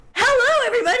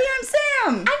I'm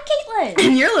Sam. I'm Caitlin.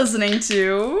 And you're listening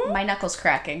to... My knuckles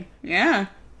cracking. Yeah.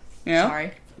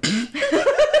 Sorry.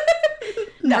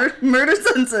 Murder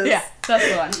Senses. Yeah, that's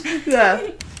the one.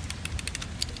 Yeah.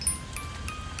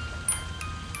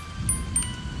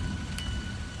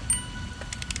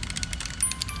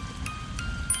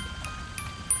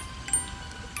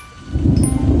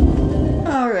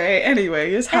 Alright,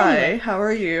 anyways, hi, how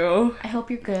are you? I hope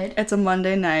you're good. It's a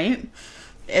Monday night.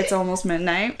 It's almost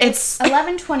midnight. It's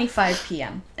 11:25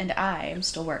 p.m. and I am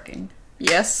still working.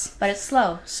 Yes. But it's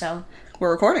slow, so...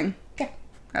 We're recording. Yeah.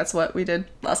 That's what we did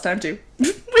last time, too.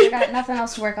 We got nothing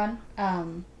else to work on.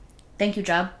 Thank you,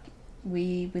 job.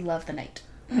 We love the night.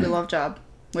 We love job.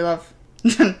 We love...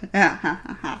 We'll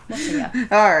see ya.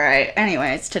 Alright,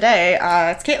 anyways, today,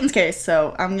 it's Caitlin's case,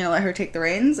 so I'm gonna let her take the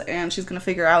reins, and she's gonna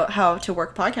figure out how to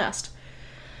work a podcast.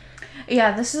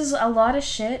 Yeah, this is a lot of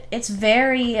shit. It's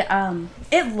very,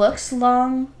 it looks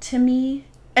long to me.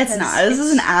 It's not. This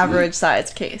is an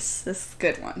average-sized case. This is a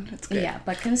good one. It's good. Yeah,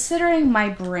 but considering my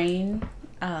brain,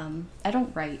 I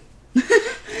don't write.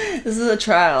 This is a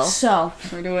trial. So.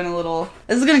 We're doing a little...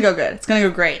 This is gonna go good. It's gonna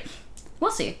go great. We'll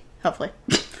see. Hopefully.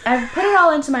 I've put it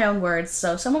all into my own words,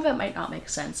 so some of it might not make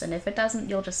sense, and if it doesn't,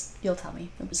 you'll tell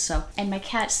me. So. And my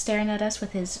cat's staring at us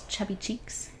with his chubby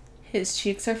cheeks. His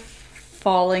cheeks are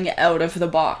falling out of the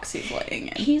box he's laying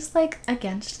in. He's like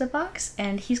against the box,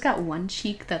 and he's got one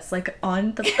cheek that's like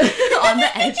on the on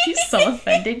the edge. He's so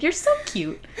offended. You're so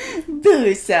cute.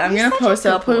 Really sad. I'm gonna post it.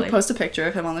 I'll boy. post a picture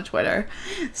of him on the Twitter.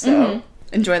 So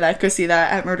enjoy that. Go see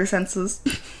that at Murder Senses.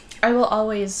 I will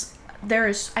always.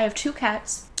 I have 2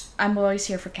 cats. I'm always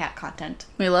here for cat content.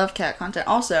 We love cat content.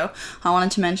 Also, I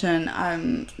wanted to mention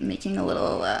I'm making a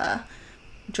little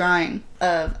drawing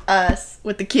of us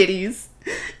with the kitties.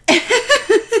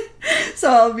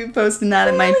 So I'll be posting that.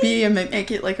 It might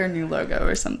make it like our new logo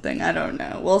or something. I don't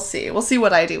know. We'll see. We'll see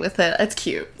what I do with it. It's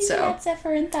cute. So add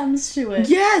Zephyr and thumbs to it.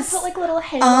 Yes. Put like little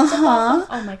hairs above.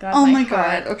 Oh my god. Oh my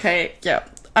god. Okay. Yeah.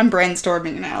 I'm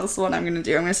brainstorming now. This is what I'm gonna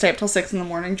do. I'm gonna stay up till 6 in the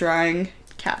morning drawing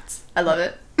cats. I love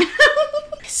it.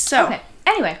 So. Okay.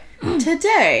 Anyway,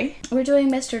 today we're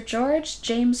doing Mr. George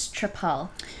James Trepal,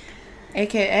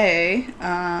 aka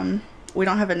we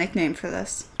don't have a nickname for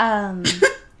this.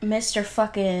 Mr.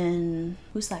 fucking...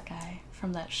 Who's that guy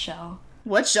from that show?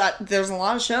 What shot? There's a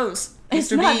lot of shows. It's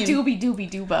Mr. not Bean. Doobie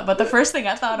Doobie Dooba, but the first thing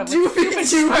I thought of was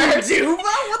Doofenshmirtz.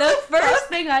 What the first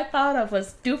thing I thought of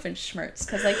was Doofenshmirtz,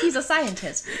 because, like, he's a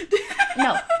scientist.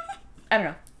 No. I don't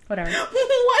know. Whatever.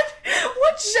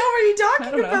 What show are you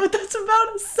talking about that's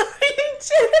about a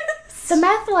scientist? The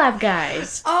Meth Lab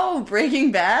guys. Oh,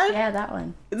 Breaking Bad? Yeah, that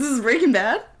one. This is Breaking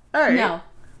Bad? Alright. No.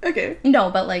 Okay. No,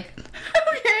 but, like...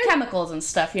 Okay. Chemicals and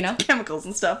stuff, you know? Chemicals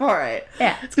and stuff. Alright.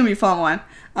 Yeah. It's gonna be a fun one.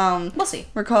 We'll see.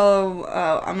 I'm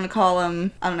gonna call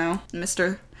him, I don't know,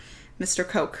 Mr.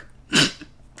 Coke.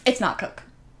 It's not Coke.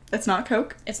 It's not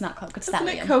Coke? It's not Coke. It's Isn't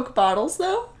thallium. it Coke bottles,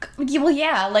 though? Well,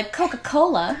 yeah, like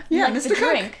Coca-Cola. Yeah, like Mr. the Coke.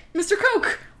 drink. Mr.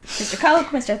 Coke. Mr. Coke,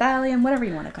 Mr. Thallium, whatever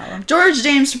you want to call him. George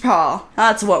James Trepal.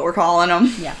 That's what we're calling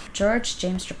him. Yeah, George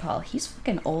James Trepal. He's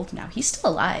fucking old now. He's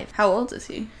still alive. How old is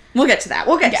he? We'll get to that.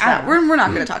 We're not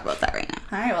going to talk about that right now.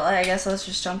 Alright, well, I guess let's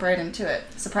just jump right into it.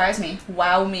 Surprise me.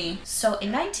 Wow me. So,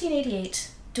 in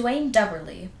 1988, Dwayne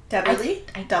Dubberly.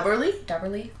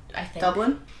 Dubberly, I think.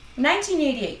 Dublin?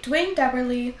 1988, Dwayne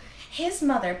Dubberly, his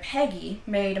mother, Peggy,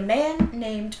 married a man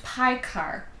named Pye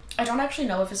Carr. I don't actually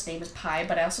know if his name is Pye,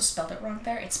 but I also spelled it wrong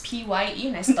there. It's P-Y-E,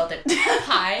 and I spelled it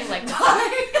Pie, like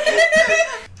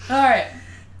Pie. Alright.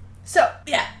 So,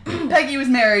 yeah, Peggy was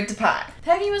married to Pye.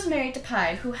 Peggy was married to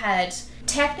Pye, who had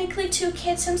technically 2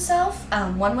 kids himself.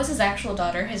 One was his actual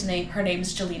daughter. Her name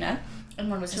is Jelena.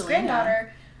 And one was his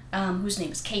granddaughter, whose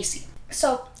name is Casey.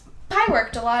 So, Pye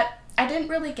worked a lot. I didn't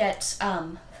really get...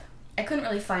 I couldn't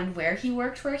really find where he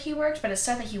worked, but it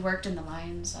said that he worked in the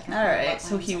mines. I don't know. Alright,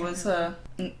 so he was like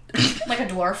a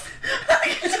dwarf.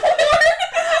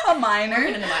 A miner.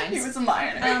 Working in the mines. He was a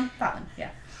miner. That one,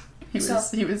 yeah. He was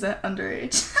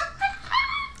underage.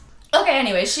 Okay,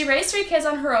 anyway, she raised 3 kids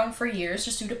on her own for years,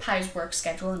 just due to Pye's work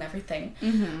schedule and everything.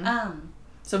 Mm-hmm.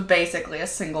 So basically a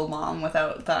single mom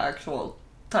without the actual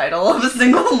title of a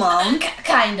single mom.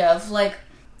 Kind of. Like,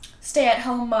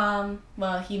 stay-at-home mom,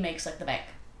 well, he makes, like, the bank.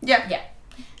 Yeah. Yeah.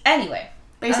 Anyway.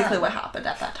 Basically what happened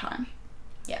at that time.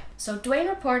 Yeah. So Dwayne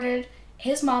reported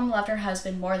his mom loved her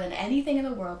husband more than anything in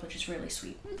the world, which is really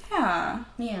sweet. Yeah.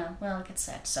 Yeah, well, it gets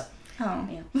said, so. Oh.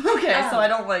 Yeah. Okay, so I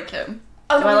don't like him.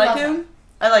 Oh, Do no, I like him? Him.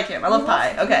 I like him. I love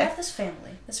Pye. Okay. We love this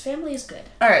family. This family is good.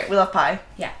 Alright, we love Pye.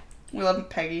 Yeah. We love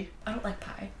Peggy. I don't like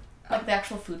Pye. Like the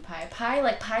actual food pie.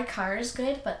 Pie car is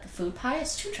good, but the food pie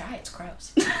is too dry. It's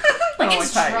gross. Like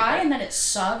it's dry and then it's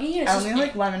soggy. And it's I only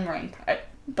like lemon meringue pie,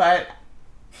 but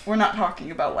we're not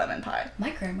talking about lemon pie.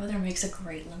 My grandmother makes a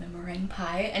great lemon meringue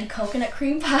pie and coconut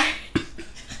cream pie.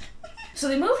 So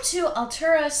they moved to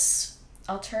Alturas.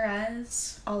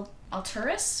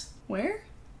 Where?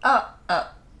 Oh.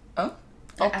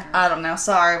 I don't know.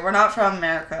 Sorry, we're not from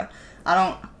America.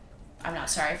 I'm not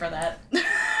sorry for that.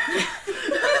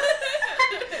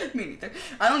 Me neither.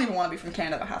 I don't even want to be from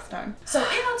Canada half the time. So in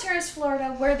Alturas,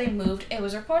 Florida, where they moved, it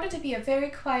was reported to be a very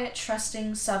quiet,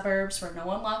 trusting suburbs where no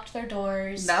one locked their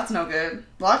doors. That's no good.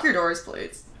 Lock your doors,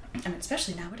 please. I mean,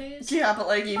 especially nowadays. Yeah, but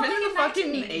like even like in the in fucking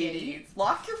 1980s. 80s,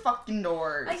 lock your fucking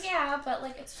doors. Yeah, but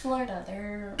like it's Florida.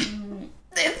 They're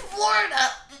It's Florida.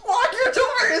 Lock your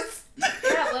doors.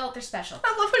 yeah, well, they're special.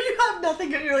 I love how you have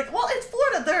nothing good. You're like, well, it's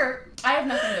Florida. I have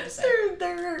nothing good to say.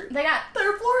 They're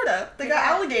They're Florida. They got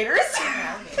alligators.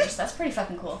 alligators. That's pretty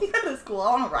fucking cool. That is cool.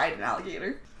 I want to ride an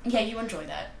alligator. Yeah, you enjoy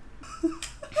that.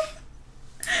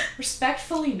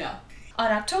 Respectfully, no.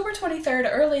 On October 23rd,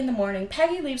 early in the morning,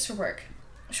 Peggy leaves for work.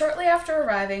 Shortly after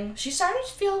arriving, she started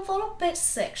to feel a little bit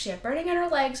sick. She had burning in her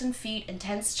legs and feet,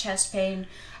 intense chest pain.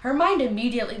 Her mind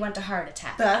immediately went to heart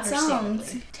attack. That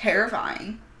sounds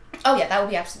terrifying. Oh yeah, that would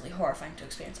be absolutely horrifying to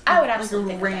experience. I would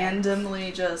absolutely think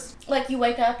randomly just like you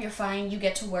wake up, you're fine, you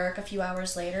get to work a few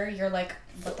hours later, you're like,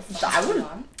 what the fuck is going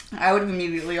on? I would have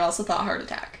immediately also thought heart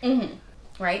attack. Mm-hmm.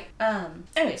 Right?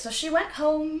 Anyway, so she went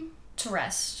home to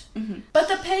rest. Mm-hmm. But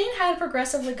the pain had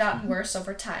progressively gotten worse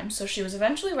over time, so she was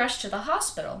eventually rushed to the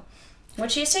hospital. When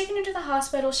she is taken into the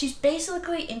hospital, she's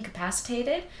basically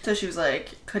incapacitated. So she was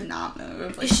like, could not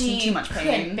move. Like, she too much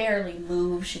pain. could barely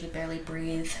move. She could barely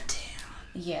breathe. Damn.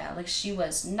 Yeah, like she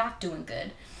was not doing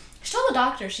good. She told the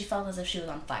doctor she felt as if she was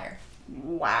on fire.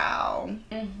 Wow.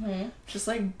 Mm-hmm. Just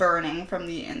like burning from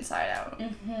the inside out.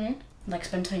 Mm-hmm. Like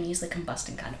spontaneously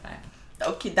combusting kind of vibe.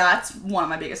 Okay, that's one of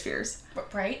my biggest fears.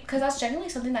 Right? Because that's generally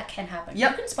something that can happen.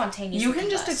 Yep. You can spontaneously You can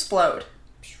combust. just explode.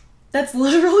 That's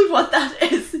literally what that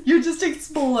is. You're just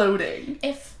exploding.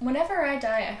 Whenever I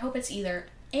die, I hope it's either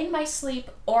in my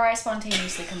sleep or I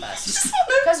spontaneously combust.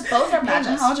 Because both are Imagine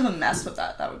painless. how much of a mess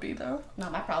that would be, though.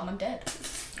 Not my problem, I'm dead.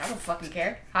 I don't fucking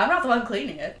care. I'm not the one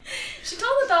cleaning it. She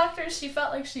told the doctors she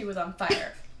felt like she was on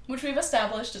fire, which we've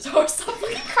established is horse. Stop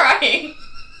fucking crying.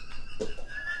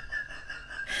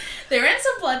 They ran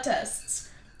some blood tests.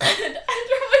 And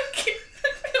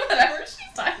whatever,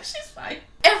 she's fine.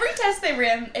 Every test they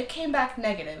ran, it came back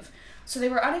negative, so they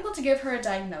were unable to give her a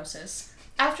diagnosis.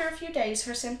 After a few days,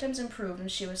 her symptoms improved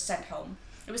and she was sent home.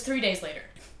 It was 3 days later.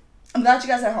 I'm glad you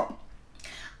guys are home.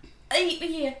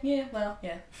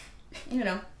 Yeah. You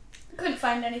know, couldn't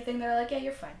find anything. They were like, yeah,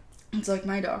 you're fine. It's like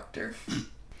my doctor.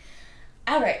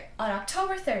 Alright, on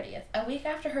October 30th, a week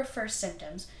after her first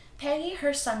symptoms, Peggy,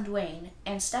 her son Dwayne,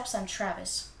 and stepson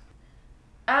Travis.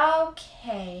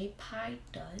 Okay, Pi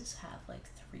does have like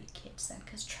 3 kids then,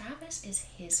 because Travis is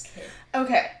his kid.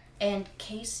 Okay. And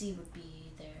Casey would be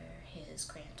his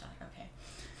granddaughter.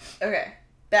 Okay.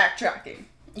 Backtracking.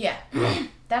 Yeah.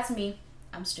 That's me.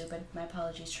 I'm stupid. My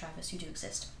apologies, Travis. You do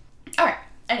exist. Alright,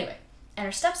 anyway. And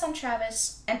her stepson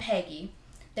Travis and Peggy,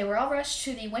 they were all rushed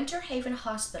to the Winter Haven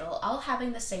Hospital, all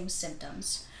having the same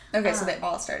symptoms. Okay, so they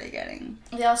all started getting...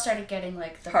 They all started getting,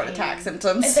 like, the heart pain. attack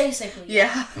symptoms. Basically.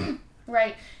 Yeah.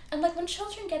 Right. And, like, when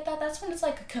children get that, that's when it's,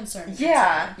 like, a concern.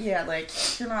 Yeah. Yeah, like,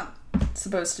 you're not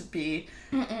supposed to be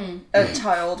a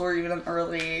child or even an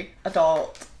early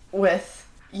adult with,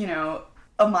 you know,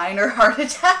 a minor heart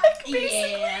attack,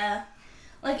 basically. Yeah.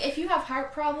 Like, if you have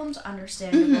heart problems,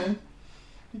 understandable.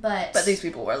 Mm-hmm. But these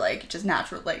people were, like, just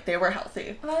natural. Like, they were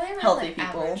healthy. Well, they were, healthy like,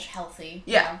 people. Average, healthy.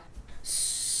 Yeah.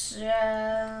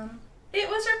 It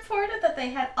was reported that they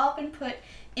had all been put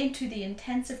into the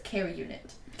intensive care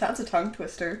unit. That's a tongue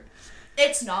twister.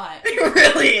 It's not. It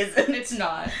really isn't. It's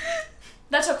not.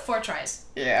 That took 4 tries.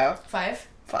 Yeah. 5?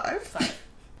 5.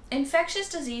 Infectious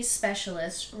disease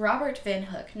specialist Robert Van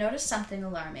Hook noticed something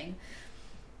alarming.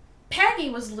 Peggy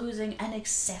was losing an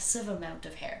excessive amount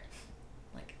of hair.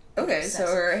 Okay, excessive.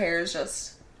 so her hair is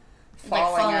just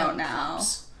falling out now.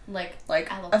 Like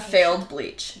alopecia. A failed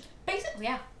bleach. Basically,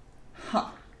 yeah. Huh.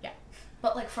 Yeah.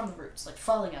 But, like, from the roots. Like,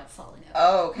 falling out.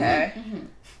 Oh, okay. Mm-hmm.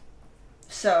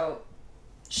 So,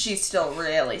 she's still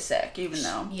really sick, even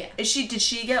though... Yeah. Did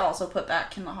she get also put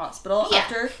back in the hospital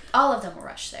after? All of them were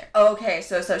rushed there. Okay,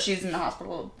 so she's in the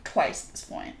hospital twice at this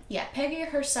point. Yeah, Peggy,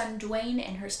 her son Dwayne,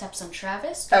 and her stepson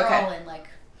Travis, they're all in, like,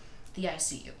 the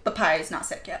ICU. But Pi's not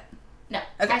sick yet. No,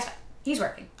 okay. Pi's fine. He's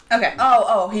working. Okay.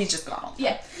 Oh, he's just gone.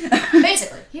 Yeah.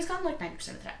 Basically. He's gone, like, 90%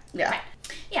 of the time. Yeah. Fine.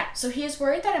 Yeah, so he is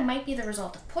worried that it might be the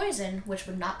result of poison, which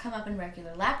would not come up in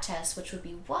regular lab tests, which would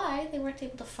be why they weren't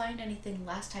able to find anything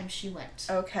last time she went.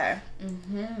 Okay.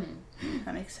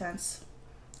 That makes sense.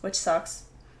 Which sucks.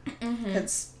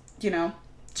 Because,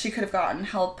 she could have gotten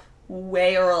help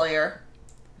way earlier.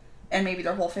 And maybe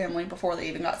their whole family before they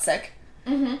even got sick.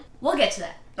 We'll get to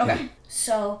that. Okay.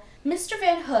 So, Mr.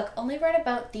 Van Hook only read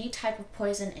about the type of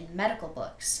poison in medical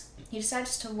books. He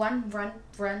decides to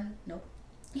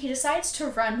He decides to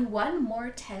run one more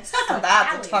test for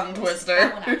That's a tongue twister.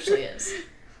 That one actually is.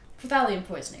 For thallium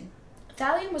poisoning.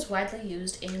 Thallium was widely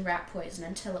used in rat poison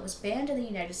until it was banned in the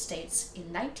United States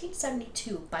in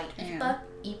 1972 by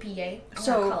EPA.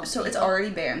 So it's already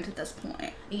banned at this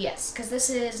point. Yes, because this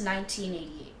is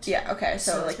 1988. Yeah, okay,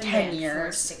 so like 10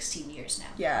 years. For 16 years now.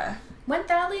 Yeah. When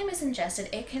thallium is ingested,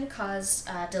 it can cause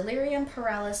delirium,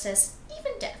 paralysis,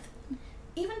 even death.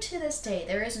 Even to this day,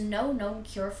 there is no known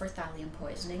cure for thallium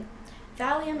poisoning.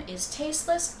 Thallium is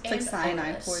tasteless and It's like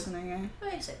cyanide odorless. poisoning, eh?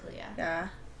 Basically, yeah. Yeah.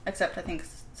 Except I think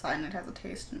cyanide has a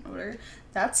taste and odor.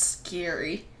 That's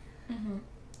scary.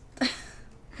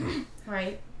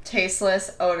 Right?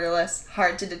 Tasteless, odorless,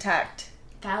 hard to detect.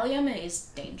 Thallium is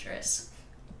dangerous.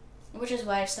 Which is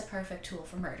why it's the perfect tool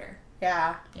for murder.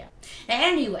 Yeah. Yeah.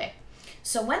 Anyway,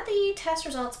 so when the test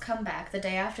results come back the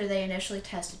day after they initially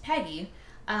tested Peggy,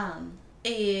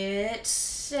 it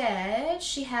said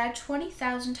she had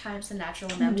 20,000 times the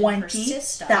natural amount in her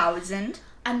system. 20,000?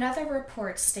 Another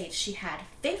report states she had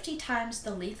 50 times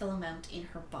the lethal amount in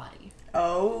her body.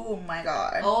 Oh my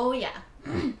god. Oh, yeah.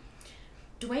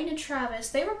 Dwayne and Travis,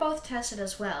 they were both tested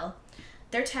as well.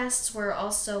 Their tests were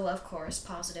also, of course,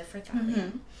 positive for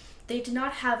thallium. They did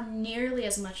not have nearly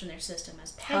as much in their system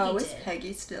as Peggy did. How is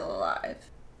Peggy still alive?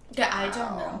 Yeah, I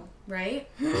don't know, right?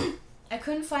 I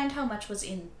couldn't find how much was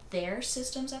in their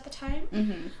systems at the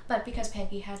time, but because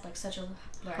Peggy had like such a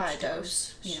large high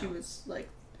dose, she was like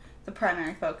the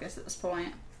primary focus at this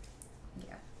point.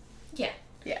 Yeah.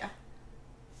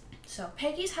 So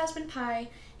Peggy's husband Pye,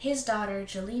 his daughter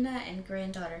Jelena, and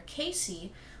granddaughter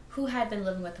Casey, who had been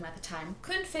living with them at the time,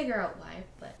 couldn't figure out why,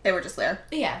 but they were just there.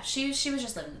 Yeah, she was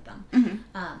just living with them.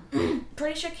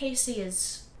 Pretty sure Casey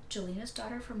is Jelena's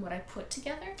daughter from what I put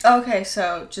together. Okay,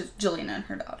 so just Jelena and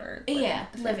her daughter.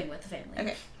 Living with the family.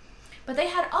 Okay. But they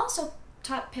had also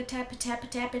tested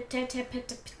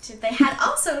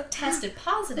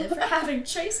positive for having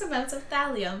trace amounts of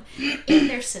thallium in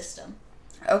their system.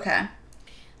 Okay.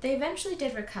 They eventually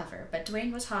did recover, but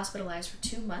Dwayne was hospitalized for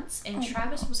 2 months, and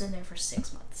Travis was in there for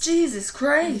 6 months. Jesus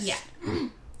Christ. Yeah.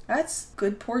 That's a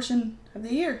good portion of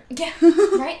the year. Yeah,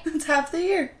 right? That's half the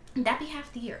year. That'd be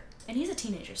half the year. And he's a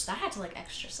teenager, so that had to, like,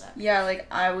 extra suck. Yeah, like,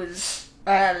 I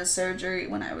had a surgery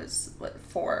when I was,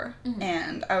 4,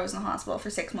 and I was in the hospital for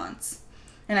 6 months.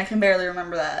 And I can barely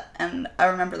remember that, and I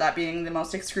remember that being the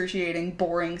most excruciating,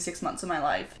 boring 6 months of my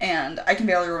life, and I can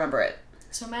barely remember it.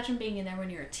 So imagine being in there when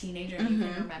you're a teenager and you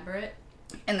can remember it.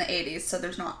 In the 80s, so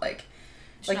there's not,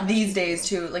 these days,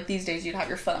 too, these days you'd have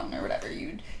your phone or whatever,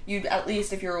 you'd at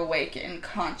least, if you're awake and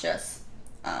conscious,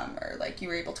 or, you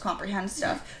were able to comprehend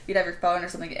stuff, you'd have your phone or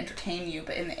something to entertain you,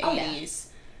 but in the 80s... Yeah.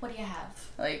 What do you have?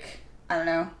 I don't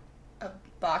know, a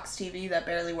box TV that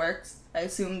barely works. I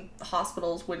assume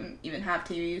hospitals wouldn't even have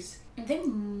TVs. I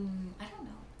don't know.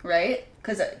 Right?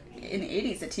 Because in the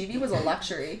 80s, the TV was a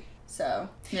luxury, so,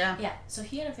 yeah. Yeah, so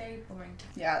he had a very boring time.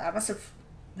 Yeah, that must have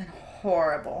been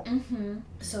horrible.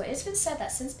 So it's been said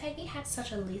that since Peggy had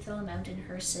such a lethal amount in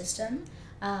her system,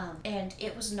 and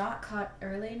it was not caught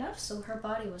early enough, so her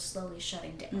body was slowly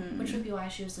shutting down, which would be why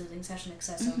she was losing such an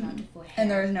excessive amount of hair.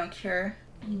 And there was no cure?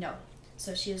 No.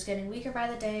 So she was getting weaker by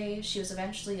the day. She was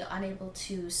eventually unable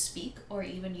to speak or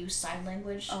even use sign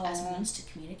language as a means to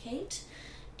communicate.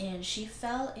 And she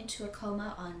fell into a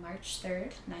coma on March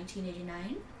 3rd,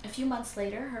 1989. A few months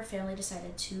later, her family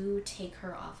decided to take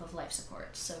her off of life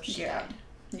support, so she died.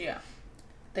 Yeah.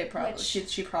 They probably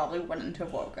she probably wouldn't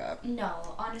have woke up.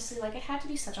 No, honestly, it had to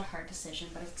be such a hard decision,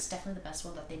 but it's definitely the best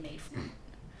one that they made for me.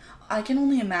 I can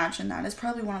only imagine that is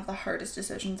probably one of the hardest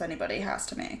decisions anybody has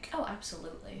to make. Oh,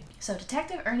 absolutely. So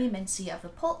Detective Ernie Mincy of the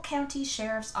Polk County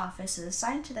Sheriff's Office is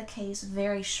assigned to the case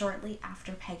very shortly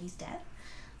after Peggy's death.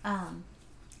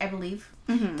 I believe.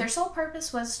 Their sole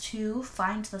purpose was to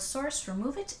find the source,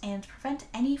 remove it, and prevent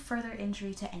any further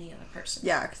injury to any other person.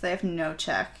 Yeah, because they have no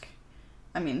check.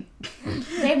 I mean...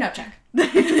 they have no check.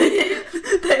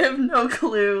 They have no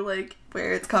clue,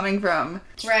 where it's coming from.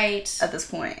 Right. At this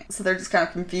point. So they're just kind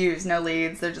of confused, no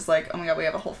leads. They're just like, oh my god, we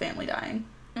have a whole family dying.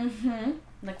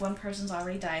 One person's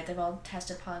already died. They've all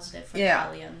tested positive for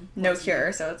thallium. No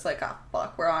cure, so it's like, oh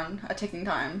fuck, we're on a ticking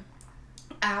time.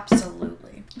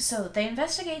 Absolutely. So they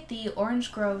investigate the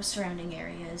orange grove surrounding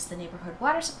areas, the neighborhood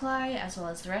water supply, as well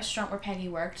as the restaurant where Peggy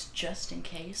worked, just in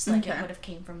case. Like, it would have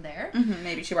came from there. Mm-hmm.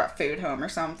 Maybe she brought food home or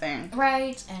something.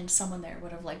 Right, and someone there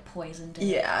would have, like, poisoned it.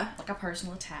 Yeah. Like a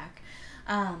personal attack.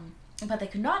 But they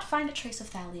could not find a trace of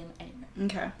thallium anywhere.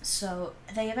 Okay. So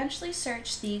they eventually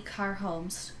searched the Carr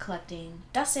homes, collecting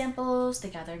dust samples. They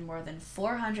gathered more than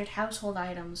 400 household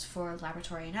items for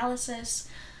laboratory analysis.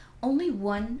 Only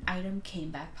one item came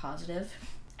back positive,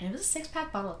 and it was a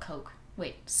 6-pack bottle of Coke.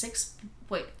 Yeah.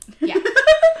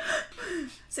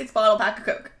 6-bottle pack of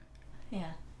Coke.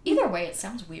 Yeah. Either way, it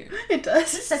sounds weird. It does.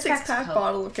 6-pack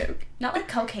bottle of Coke. Not like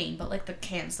cocaine, but like the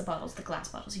cans, the bottles, the glass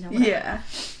bottles, you know? Whatever. Yeah.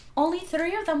 Only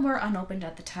 3 of them were unopened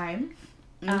at the time.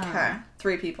 Okay.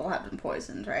 3 people had been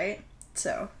poisoned, right?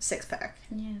 So, 6-pack.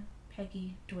 Yeah.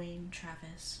 Peggy, Dwayne,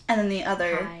 Travis. And then the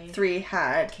other 3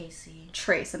 had Casey.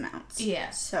 trace amounts.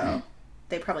 Yeah. So,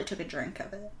 they probably took a drink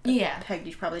of it. Yeah.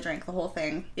 Peggy probably drank the whole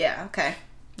thing. Yeah, okay.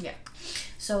 Yeah.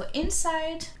 So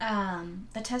inside,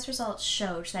 the test results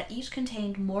showed that each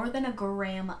contained more than a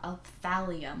gram of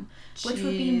thallium, which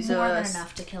would be more than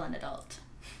enough to kill an adult.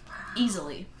 Wow.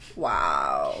 Easily.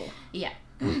 Wow. Yeah.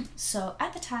 So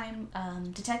at the time,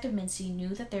 Detective Mincy knew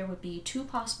that there would be 2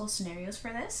 possible scenarios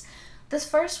for this. This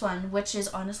first one, which is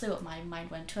honestly what my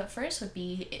mind went to at first, would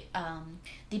be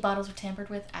the bottles were tampered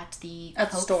with at the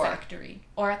Coke factory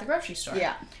or at the grocery store.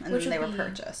 Yeah, and then they were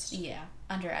purchased. Yeah,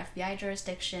 under FBI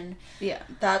jurisdiction. Yeah,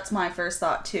 that's my first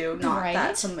thought too. Not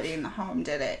that somebody in the home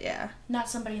did it. Yeah. Not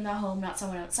somebody in the home, not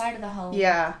someone outside of the home.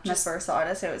 Yeah, my first thought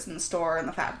is it was in the store or in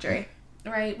the factory.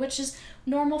 Right, which is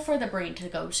normal for the brain to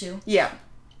go to. Yeah.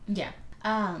 Yeah.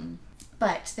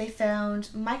 But they found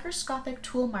microscopic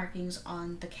tool markings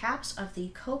on the caps of the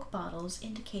Coke bottles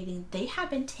indicating they had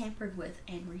been tampered with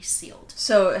and resealed.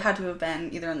 So it had to have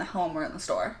been either in the home or in the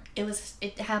store.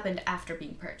 It happened after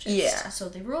being purchased. Yeah. So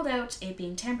they ruled out it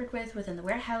being tampered with within the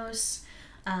warehouse,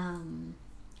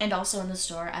 and also in the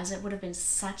store, as it would have been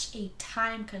such a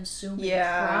time-consuming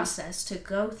process to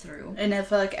go through. And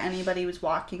if, like, anybody was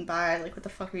walking by, like, what the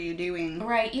fuck are you doing?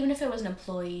 Right, even if it was an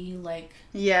employee, like,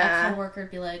 a coworker would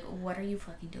be like, what are you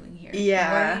fucking doing here?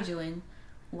 Yeah. What are you doing?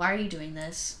 Why are you doing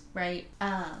this? Right?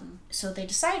 So they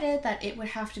decided that it would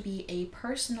have to be a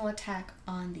personal attack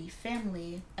on the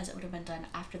family, as it would have been done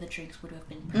after the drinks would have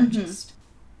been purchased.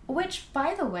 Mm-hmm. Which,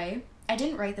 by the way, I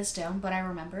didn't write this down, but I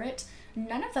remember it.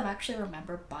 None of them actually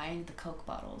remember buying the Coke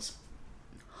bottles.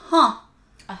 Huh.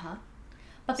 Uh-huh.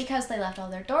 But because they left all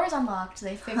their doors unlocked,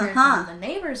 they figured one of the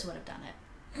neighbors would have done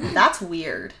it. That's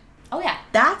weird. Oh, yeah.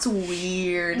 That's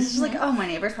weird. It's just like, oh, my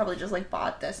neighbors probably just, like,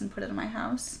 bought this and put it in my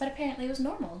house. But apparently it was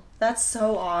normal. That's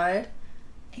so odd.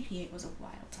 88 was a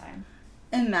wild time.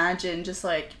 Imagine just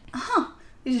like,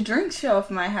 these drinks show up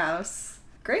in my house.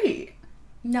 Great.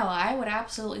 No, I would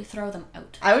absolutely throw them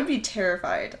out. I would be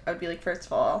terrified. I would be like, first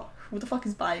of all, who the fuck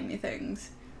is buying me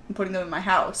things and putting them in my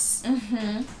house?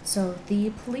 Mm-hmm. So the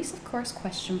police, of course,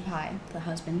 question Pye, the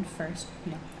husband, first,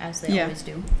 as they always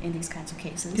do in these kinds of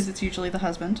cases. Because it's usually the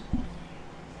husband.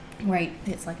 Right.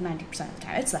 It's like 90% of the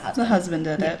time. It's the husband. The husband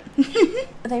did it.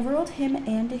 They ruled him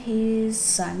and his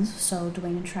sons, so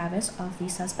Dwayne and Travis, off the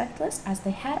suspect list, as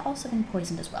they had also been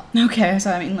poisoned as well. Okay,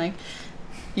 so I mean, like,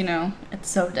 it's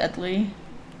so deadly.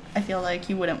 I feel like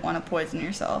you wouldn't want to poison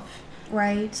yourself.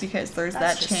 Right. Because there's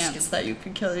that chance that you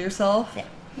could kill yourself. Yeah.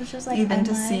 It's just like, even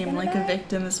to seem like a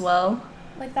victim as well.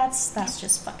 Like, that's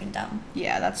just fucking dumb.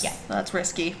 Yeah, that's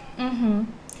risky. Mm-hmm.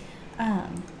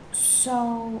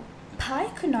 So Pye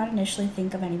could not initially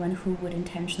think of anyone who would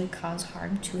intentionally cause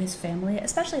harm to his family,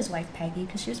 especially his wife Peggy,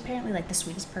 because she was apparently like the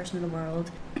sweetest person in the world.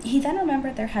 He then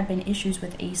remembered there had been issues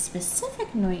with a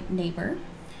specific neighbor,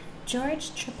 George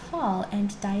Trepal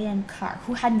and Diane Carr,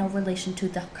 who had no relation to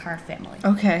the Carr family.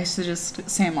 Okay, so just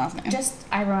same last name. Just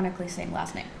ironically same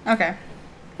last name. Okay.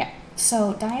 Yeah.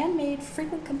 So Diane made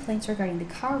frequent complaints regarding the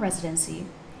Carr residency,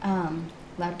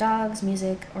 loud dogs,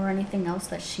 music, or anything else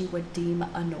that she would deem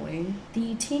annoying.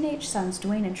 The teenage sons,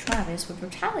 Dwayne and Travis, would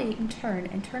retaliate in turn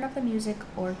and turn up the music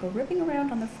or go ripping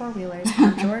around on the four-wheelers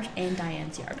in George and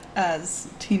Diane's yard. As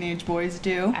teenage boys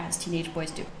do. As teenage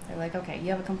boys do. They're like, okay, you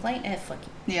have a complaint? Fuck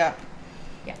you. Yeah.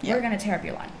 Yeah, we're going to tear up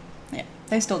your lawn. Yeah,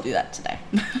 they still do that today.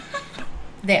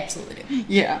 They absolutely do.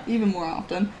 Yeah, even more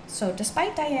often. So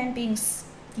despite Diane being,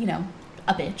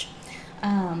 a bitch,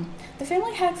 the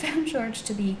family had found George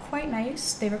to be quite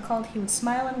nice. They recalled he would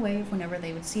smile and wave whenever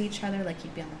they would see each other, like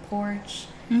he'd be on the porch.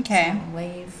 Okay. Smile and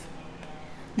wave.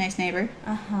 Nice neighbor.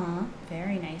 Uh-huh.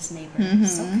 Very nice neighbor. Mm-hmm.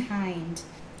 So kind.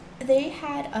 They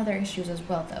had other issues as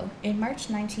well, though. In March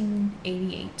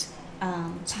 1988,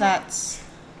 that's...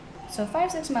 So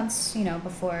 5-6 months,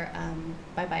 before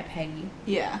Bye Bye Peggy.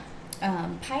 Yeah.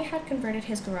 Pi had converted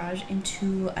his garage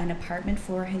into an apartment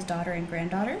for his daughter and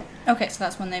granddaughter. Okay, so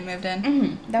that's when they moved in?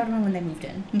 Mm-hmm. That would have been when they moved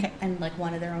in. Okay. And, like,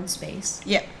 wanted their own space.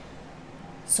 Yeah.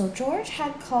 So George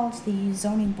had called the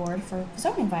zoning board for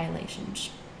zoning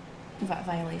violations.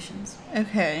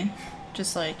 Okay.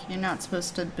 Just like, you're not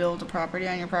supposed to build a property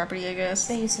on your property, I guess.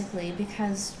 Basically,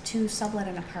 because to sublet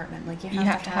an apartment, like, you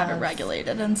have to have it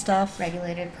regulated and stuff.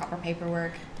 Regulated, proper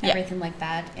paperwork, Yeah. everything like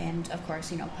that. And, of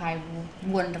course, Pi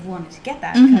wouldn't have wanted to get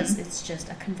that because it's just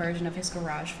a conversion of his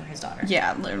garage for his daughter.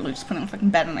 Yeah, literally just putting a fucking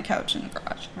bed on a couch in the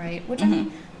garage. Right? Which, I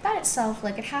mean, that itself,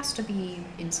 like, it has to be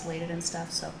insulated and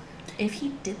stuff, so if he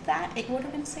did that, it would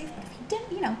have been safe. But if he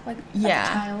didn't, like a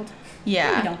child,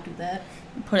 maybe don't do that.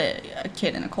 Put a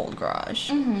kid in a cold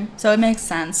garage. So it makes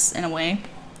sense in a way.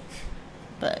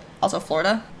 But also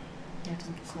Florida. Yeah, it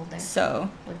doesn't get cold there. So.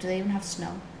 Like, do they even have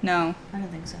snow? No. I don't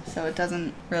think so. So it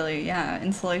doesn't really,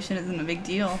 insulation isn't a big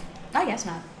deal. I guess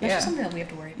not. That's just something that we have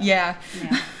to worry about. Yeah.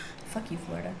 Fuck you,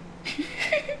 Florida.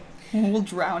 We'll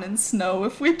drown in snow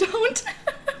if we don't.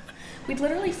 We'd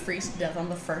literally freeze to death on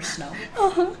the first snow.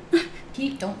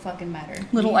 Heat don't fucking matter.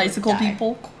 Little icicle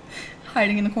people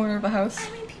hiding in the corner of a house.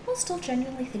 I mean, people still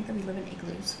genuinely think that we live in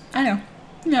igloos. I know.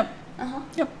 Yep.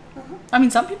 Yep. I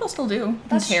mean, some people still do.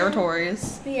 That's in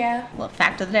territories. True. Yeah. Well,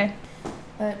 fact of the day.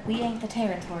 But we ain't the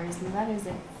territories, and that is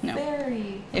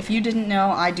very... If you didn't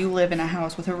know, I do live in a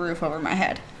house with a roof over my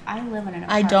head. I live in an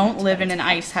apartment. I don't live in an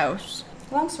ice house.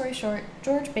 Long story short,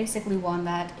 George basically won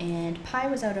that, and Pi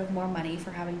was out of more money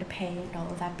for having to pay and all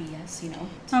of that BS,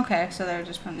 Okay, so they're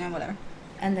just putting, whatever.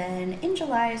 And then in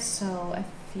July, so a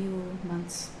few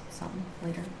months, something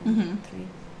later, 3,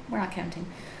 we're not counting,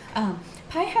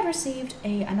 Pi had received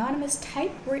a anonymous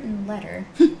typewritten letter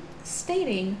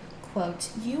stating, quote,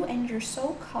 "You and your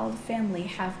so-called family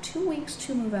have 2 weeks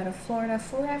to move out of Florida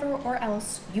forever or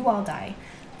else you all die.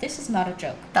 This is not a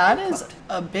joke." That is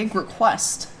a big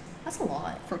request. That's a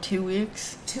lot. For 2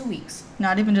 weeks? 2 weeks.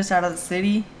 Not even just out of the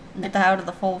city? Get that out of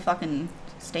the full fucking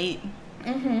state.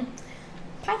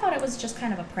 Pi thought it was just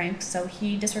kind of a prank, so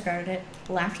he disregarded it,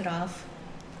 laughed it off.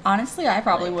 Honestly, I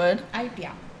probably would.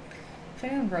 Yeah. If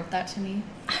anyone wrote that to me,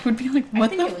 I would be like, what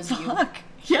the fuck?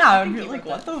 Yeah, I would be like,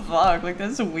 what the fuck? Like,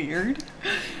 that's weird.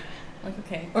 Like,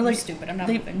 okay, or like, stupid, I'm not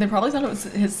moving. They probably thought it was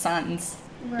his sons.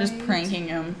 Just pranking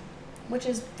him. Which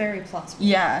is very plausible.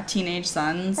 Yeah, teenage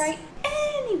sons. Right.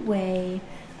 Anyway,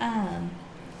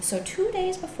 so 2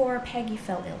 days before Peggy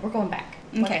fell ill, we're going back.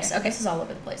 Like I said, this is all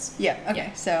over the place. Yeah,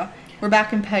 okay, so we're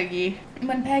back in Peggy.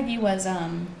 When Peggy was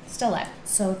still alive.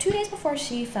 So 2 days before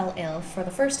she fell ill for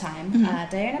the first time,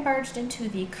 Diana barged into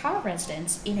the Carr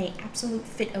residence in an absolute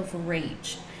fit of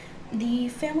rage. The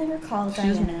family were called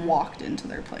Diana. She just walked into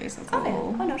their place. That's a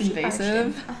little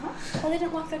invasive. Well, they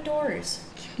didn't lock their doors.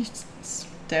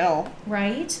 Still.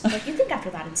 Right? Like, you think after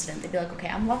that incident, they'd be like, okay,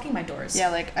 I'm locking my doors. Yeah,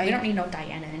 like, we don't need no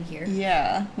Diana in here.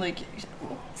 Yeah, like,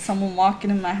 someone walking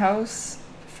in my house,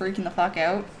 freaking the fuck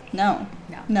out. No.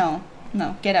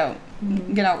 Get out.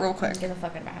 Get out real quick. Get the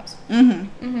fuck out of my house.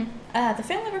 The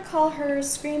family recall her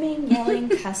screaming, yelling,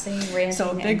 cussing, ranting, so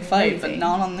a big fight, but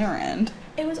not on their end.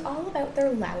 It was all about their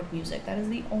loud music. That is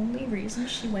the only reason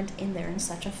she went in there in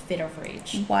such a fit of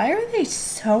rage. Why are they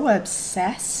so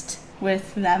obsessed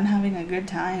with them having a good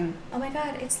time? Oh my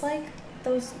god, it's like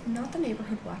those, not the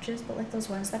neighborhood watches, but like those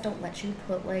ones that don't let you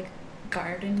put like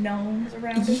garden gnomes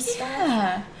around and stuff.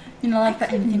 Yeah. Like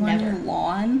anything on your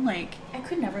lawn. Like, I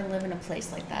could never live in a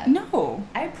place like that. No.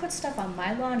 I'd put stuff on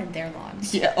my lawn and their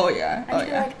lawns. Yeah, I'd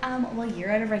be like, well,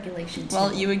 you're out of regulation too.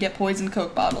 Well, you would get poisoned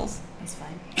Coke bottles. That's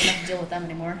fine. I don't have to deal with them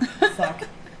anymore. Fuck.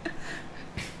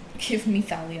 Give me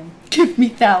thallium. Give me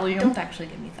thallium. Don't actually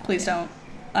give me thallium. Please don't.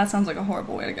 That sounds like a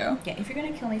horrible way to go. Yeah, if you're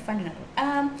gonna kill me, find another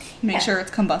one. Make sure it's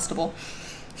combustible.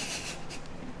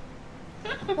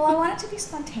 Well, I want it to be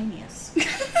spontaneous.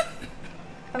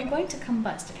 If I'm going to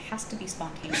combust, it has to be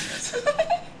spontaneous.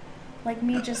 Like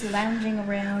me just lounging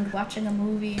around, watching a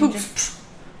movie, and Poof. just...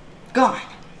 Gone.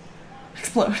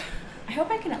 Explode. I hope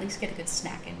I can at least get a good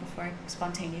snack in before I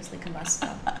spontaneously combust,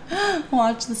 though.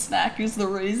 Watch the snack is the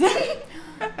reason.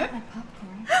 My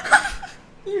popcorn.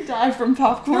 You die from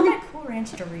popcorn. Or my Cool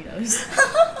Ranch Doritos.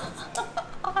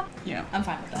 Yeah. I'm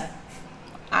fine with that.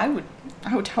 I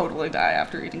would totally die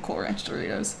after eating Cool Ranch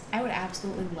Doritos. I would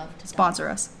absolutely love to sponsor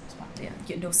us.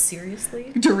 Yeah, no,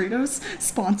 seriously? Doritos?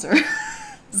 Sponsor.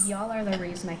 Y'all are the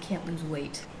reason I can't lose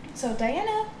weight. So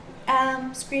Diana,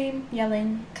 scream,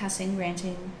 yelling, cussing,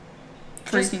 ranting.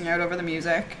 Freaking out over the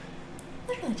music.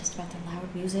 Literally just about their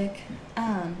loud music.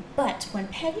 But when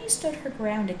Peggy stood her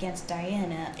ground against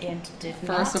Diana and did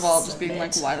First of all, just being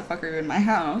like, why the fuck are you in my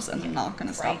house? And I'm not going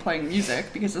to stop playing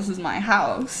music because this is my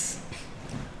house.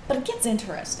 But it gets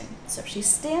interesting. So she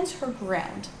stands her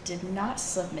ground, did not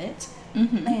submit,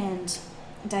 Mm-hmm. and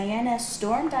Diana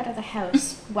stormed out of the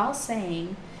house while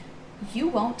saying, "You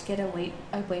won't get away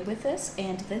with this,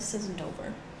 and this isn't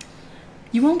over."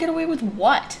 You won't get away with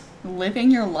what?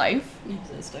 Living your life?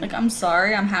 Existing. Like, I'm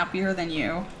sorry, I'm happier than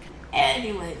you.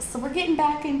 Anyways, so we're getting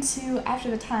back into after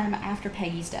the time after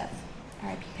Peggy's death.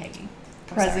 R.I.P. Peggy. I'm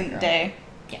sorry, Present girl. day.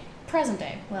 Yeah, present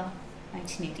day. Well,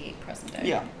 1988 present day.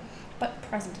 Yeah. But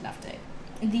present enough day.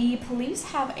 The police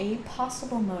have a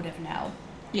possible motive now.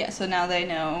 Yeah, so now they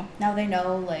know. Now they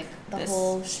know, like, the This.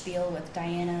 whole spiel with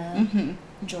Diana, Mm-hmm.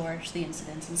 George, the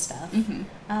incidents and stuff.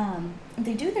 Mm-hmm.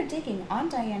 They do their digging on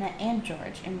Diana and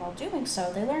George, and while doing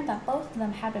so, they learn that both of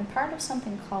them had been part of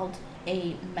something called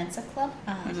a Mensa Club.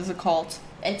 This is a cult.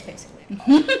 It's basically a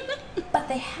cult. But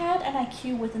they had an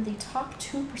IQ within the top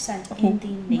 2% in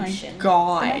the nation. My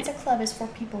God. The Mensa Club is for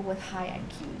people with high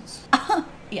IQs.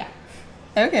 Yeah,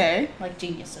 Okay. like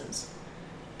geniuses.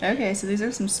 Okay, so these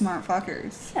are some smart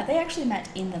fuckers. Yeah, they actually met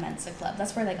in the Mensa Club.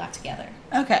 That's where they got together.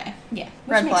 Okay. Yeah. which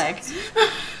Red makes flag. sense.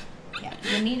 Yeah,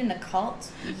 you meet in a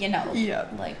cult, you know. Yeah.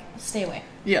 Like, stay away.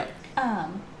 Yeah.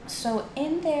 So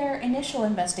in their initial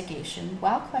investigation,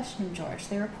 while questioning George,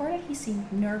 they reported he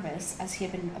seemed nervous as he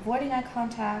had been avoiding eye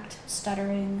contact,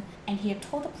 stuttering, and he had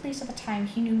told the police at the time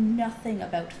he knew nothing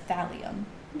about thallium.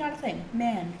 Not a thing.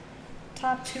 Man.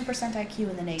 Top 2%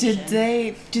 IQ in the nation.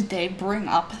 Did they bring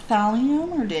up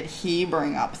thallium, or did he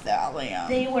bring up thallium?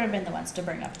 They would have been the ones to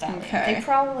bring up thallium. Okay. They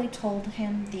probably told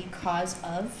him the cause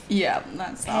of. Yeah,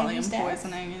 that's Peggy's thallium death.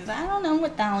 poisoning. I don't know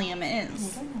what thallium I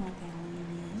is. don't know what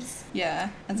thallium is. Yeah,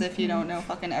 as if you don't know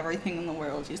fucking everything in the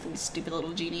world, you little stupid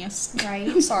little genius. Right?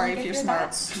 I'm sorry Like, if you're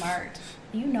that smart. smart.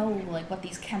 You know, like, what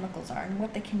these chemicals are and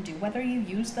what they can do. Whether you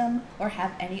use them or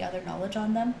have any other knowledge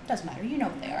on them, doesn't matter. You know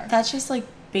what they are. That's just like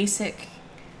basic.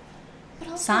 But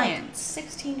also, science. Like,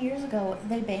 16 years ago,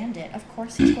 they banned it. Of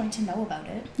course he's going to know about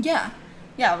it. Yeah.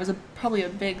 Yeah, it was probably a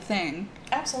big thing.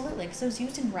 Absolutely, because it was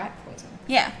used in rat poison.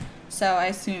 Yeah. So I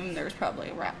assume there's probably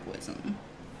a rat poison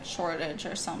shortage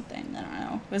or something. I don't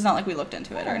know. It's not like we looked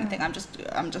into it or anything. I'm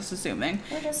just assuming.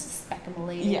 We're just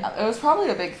speculating. Yeah, it was probably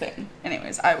a big thing.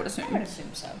 Anyways, I would assume. I would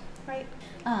assume so. Right.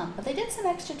 But they did some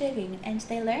extra digging, and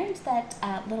they learned that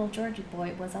little Georgie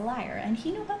boy was a liar, and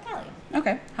he knew about thallium.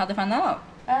 Okay. How'd they find that out?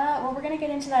 Well, we're going to get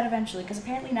into that eventually, because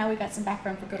apparently now we got some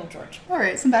background for good old George.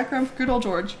 Alright, some background for good old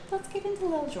George. Let's get into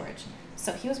little George.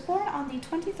 So, he was born on the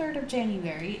 23rd of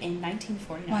January in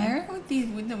 1949. Why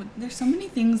are there's so many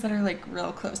things that are like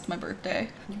real close to my birthday?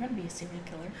 You're going to be a serial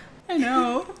killer. I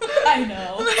know. I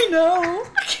know. I know.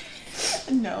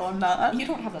 No, I'm not. You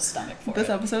don't have the stomach for This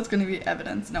it. episode's gonna be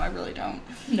evidence. No, I really don't.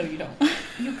 No, you don't.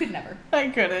 You could never. I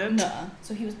couldn't. Nuh-uh.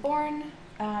 So he was born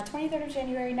 23rd of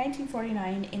January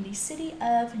 1949 in the city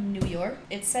of New York.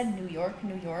 It said New York,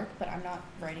 but I'm not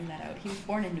writing that out. He was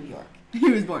born in New York. He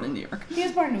was born in New York. He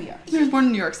was born in New York. He was born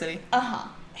in New York City. Uh-huh.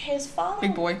 His father...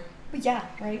 Big boy. Yeah,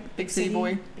 right? Big city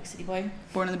boy. Big city boy.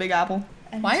 Born in the Big Apple.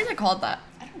 And Why is it called that?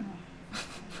 I don't know.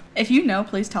 If you know,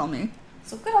 please tell me.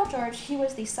 So good old George, he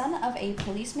was the son of a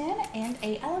policeman and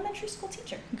a elementary school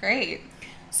teacher. Great.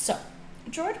 So,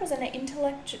 George was an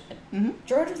Mm-hmm.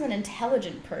 George was an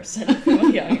intelligent person from a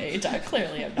young age. I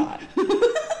clearly am not.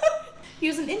 He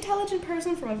was an intelligent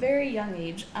person from a very young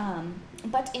age,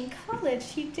 but in college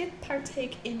he did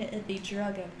partake in the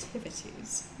drug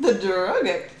activities. The drug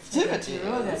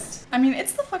activities. I mean,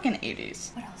 it's the fucking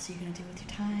 80s. What else are you gonna do with your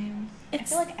time? I It's-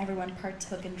 feel like everyone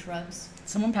partook in drugs.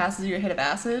 Someone passes you a hit of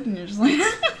acid and you're just like,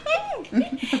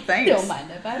 thanks. Don't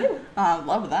mind if I do. I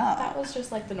love that. That was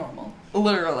just like the normal,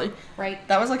 Literally. right?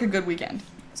 That was like a good weekend.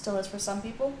 Still is for some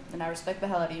people, and I respect the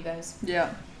hell out of you guys.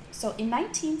 Yeah. So in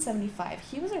 1975,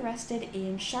 he was arrested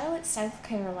in Charlotte, South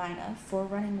Carolina for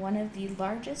running one of the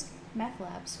largest meth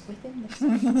labs within the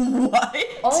state. What?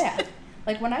 Oh yeah.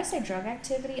 Like when I say drug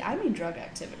activity, I mean drug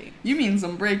activity. You mean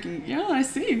some breaking... Yeah, I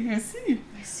see. You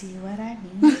see what I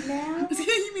mean now?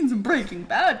 You mean some Breaking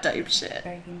Bad type shit.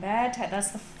 Breaking Bad. That's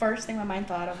the first thing my mind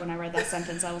thought of when I read that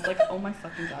sentence. I was like, oh my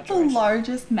fucking god, The George.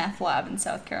 largest meth lab in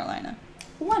South Carolina.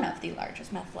 One of the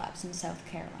largest meth labs in South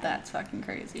Carolina. That's fucking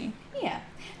crazy. Yeah.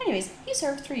 Anyways, he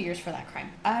served 3 years for that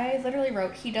crime. I literally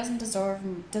wrote, he doesn't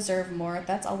deserve more.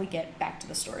 That's all we get. Back to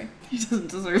the story. He doesn't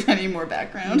deserve any more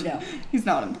background. No. He's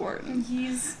not important.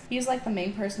 He's like the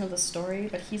main person of the story,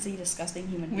 but he's a disgusting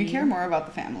human being. We care more about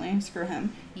the family. Screw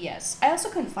him. Yes. I also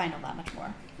couldn't find all that much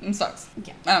more. It sucks.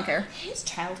 Yeah. I don't care. His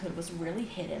childhood was really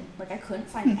hidden. Like, I couldn't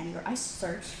find anywhere. I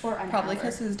searched for an Probably hour.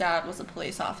 because his dad was a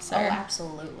police officer. Oh,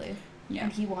 absolutely. Yeah.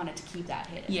 And he wanted to keep that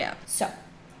hidden. Yeah. So,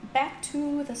 back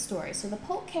to the story. So, the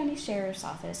Polk County Sheriff's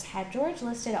Office had George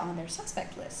listed on their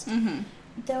suspect list. Mm-hmm.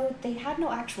 though they had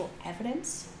no actual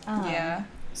evidence. Yeah.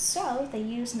 So they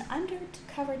used an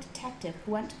undercover detective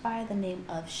who went by the name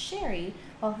of Sherry,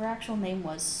 while her actual name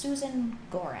was Susan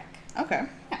Gorek. Okay.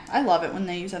 Yeah. I love it when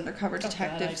they use undercover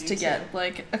detectives to get,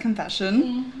 like, a confession.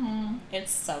 Mm-hmm.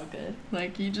 It's so good.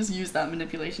 Like, you just use that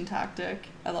manipulation tactic.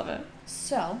 I love it.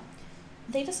 So,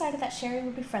 they decided that Sherry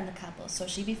would befriend the couple, so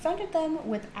she befriended them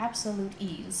with absolute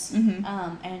ease. Mm-hmm.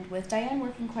 And with Diane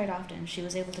working quite often, she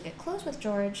was able to get close with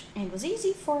George, and it was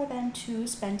easy for them to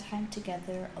spend time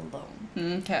together alone.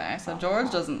 Okay, so George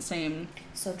doesn't seem...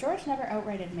 So George never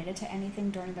outright admitted to anything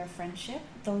during their friendship,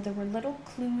 though there were little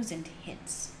clues and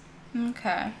hints.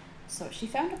 Okay. So she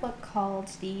found a book called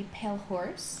The Pale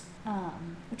Horse,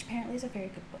 which apparently is a very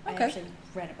good book. Okay. I actually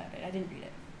read about it. I didn't read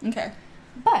it. Okay.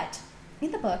 But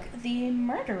in the book, the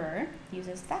murderer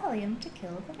uses thallium to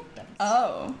kill the victims.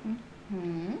 Oh.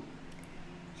 Mm-hmm.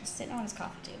 Just sitting on his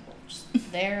coffee table, just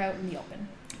there out in the open.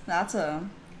 That's an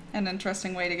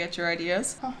interesting way to get your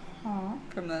ideas Uh-huh.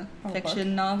 from the From a fiction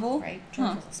book. novel. Right?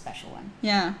 George was a special one.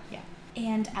 Yeah. Yeah.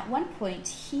 And at one point,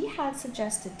 he had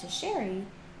suggested to Sherry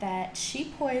that she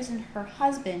poisoned her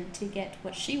husband to get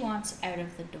what she wants out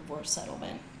of the divorce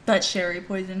settlement. That Sherry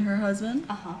poisoned her husband?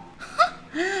 Uh-huh.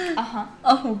 Uh-huh.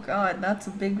 Oh, God, that's a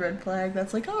big red flag.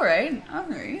 That's like, all right.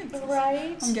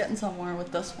 Right? I'm getting somewhere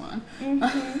with this one.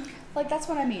 Mm-hmm. Like, that's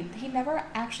what I mean. He never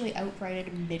actually outright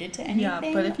admitted to anything. Yeah,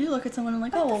 but if you look at someone and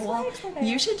like, But the oh, well, flags were there.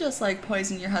 you should just, like,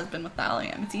 poison your husband with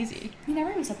thallium. It's easy. He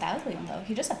never even said thallium, though.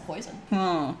 He just said poison.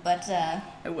 Oh. But,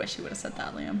 I wish he would have said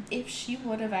thallium. if she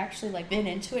would have actually, like, been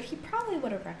into it, he probably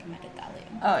would have recommended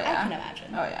thallium. Oh, yeah. I can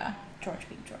imagine. Oh, yeah. George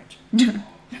being George.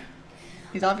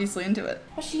 He's obviously into it.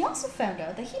 But she also found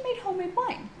out that he made homemade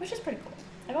wine, which is pretty cool.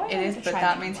 I've always It wanted is, to but try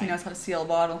that making means he wine. knows how to seal a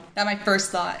bottle. That's my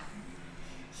first thought.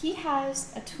 He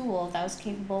has a tool that was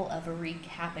capable of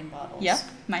recapping bottles. Yep,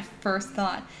 my first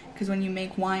thought. Because when you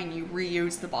make wine, you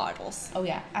reuse the bottles. Oh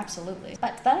yeah, absolutely.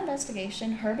 But that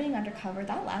investigation, her being undercover,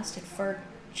 that lasted for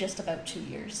just about 2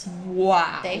 years.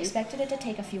 Wow. They expected it to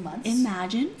take a few months.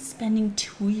 Imagine spending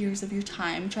 2 years of your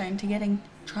time trying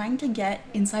to get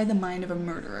inside the mind of a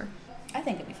murderer. I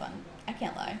think it'd be fun. I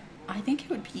can't lie. I think it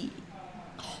would be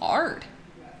hard.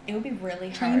 It would be really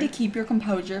hard. Trying to keep your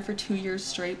composure for 2 years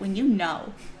straight when you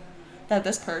know that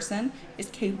this person is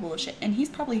capable of shit. And he's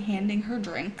probably handing her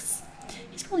drinks.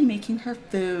 He's probably making her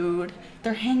food.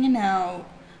 They're hanging out.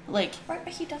 Like, Right,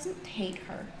 but he doesn't hate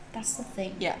her. That's the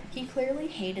thing. Yeah. He clearly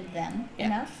hated them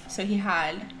enough. so he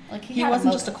had... Like, He had a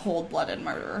wasn't just a motive. cold-blooded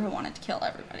murderer who wanted to kill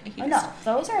everybody. He Oh, just-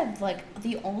 no, those are, like,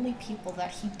 the only people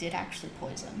that he did actually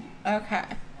poison. Okay.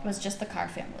 Was just the Carr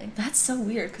family. That's so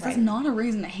weird, because Right. that's not a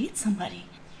reason to hate somebody.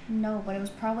 No, but it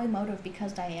was probably motive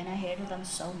because Diana hated them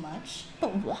so much.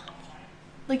 But why?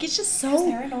 Like, it's just Because so...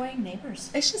 they're annoying neighbors.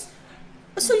 It's just...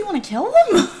 So you want to kill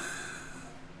them?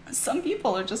 Some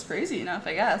people are just crazy enough,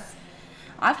 I guess.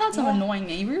 I've had some Yeah. annoying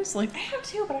neighbors. Like, I have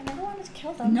too, but I never wanted to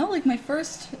kill them. no, like my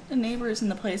first neighbors in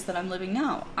the place that I'm living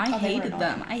now. I Oh, they were hated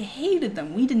them. annoying. I hated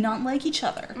them. We did not like each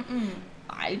other. Mm-mm.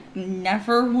 I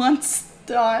never once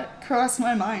thought crossed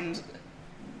my mind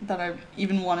that I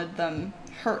even wanted them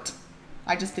hurt.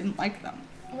 I just didn't like them.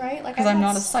 Right? Like, Because I've I'm had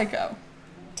not a psycho.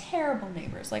 terrible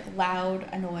neighbors. Like, loud,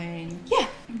 annoying. Yeah.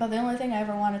 But the only thing I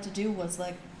ever wanted to do was,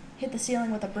 like, hit the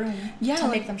ceiling with a broom Yeah, to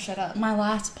like, make them shut up. My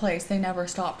last place, they never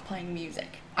stopped playing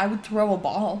music. I would throw a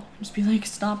ball. Just be like,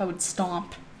 stop. I would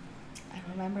stomp. I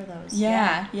remember those.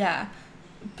 Yeah.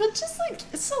 But just like,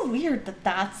 it's so weird that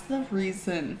that's the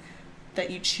reason that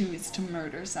you choose to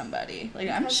murder somebody. Like,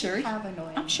 I'm Because sure you have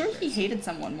annoying I'm sure he neighbors. hated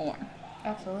someone more.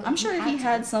 Absolutely. I'm sure he to.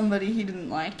 had somebody he didn't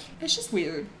like. It's just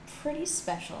weird. Pretty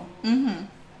special. Mm-hmm.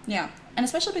 Yeah. And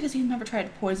especially because he never tried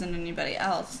to poison anybody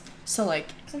else. So, like,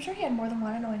 Because I'm sure he had more than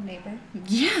one annoying neighbor.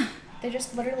 yeah. They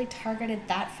just literally targeted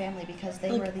that family because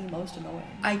they Like, were the most annoying.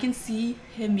 I can see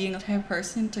him being the type of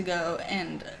person to go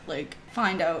and, like,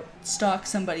 stalk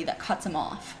somebody that cuts him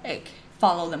off. Like,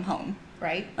 follow them home.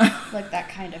 Right? Like that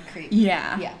kind of creep.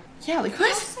 Yeah. Yeah. Yeah, like, How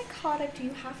what? psychotic do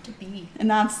you have to be? And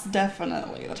that's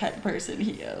definitely the type of person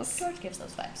he is. George gives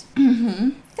those vibes. Mm-hmm.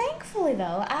 Thankfully,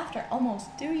 though, after almost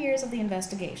 2 years of the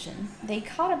investigation, they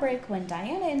caught a break when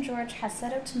Diana and George had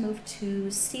set out to move to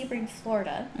Sebring,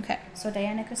 Florida, Okay. so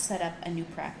Diana could set up a new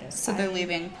practice. So they're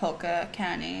leaving Polka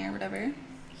County or whatever?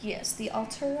 Yes, the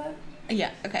Altura.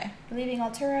 Yeah, okay. They're leaving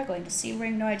Altura, going to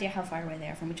Sebring. No idea how far away they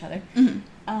are from each other.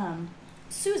 Mm-hmm.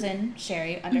 Susan,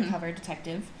 Sherry, undercover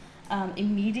detective,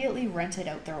 immediately rented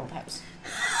out their old house.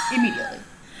 Immediately.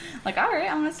 Like, alright,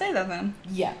 I'm gonna stay there then.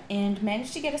 Yeah. And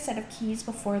managed to get a set of keys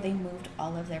before they moved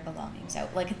all of their belongings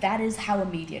out. Like, that is how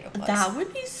immediate it was. That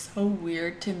would be so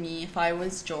weird to me if I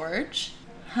was George.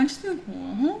 I'm just like,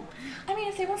 I mean,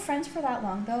 if they were friends for that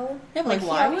long, though, yeah, but like,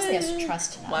 why would he has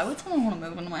trust enough. Why would someone want to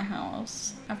move into my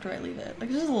house after I leave it? Like,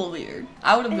 it's just a little weird.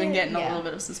 I would have been getting a little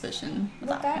bit of suspicion. With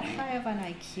that high of an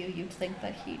IQ, you'd think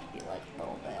that he'd be like a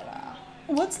little bit,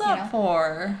 what's that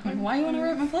for? Like, why you want to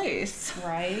rent my place?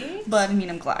 Right? But, I mean,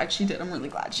 I'm glad she did. I'm really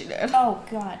glad she did. Oh,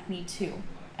 God, me too.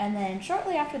 And then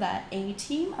shortly after that, a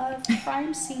team of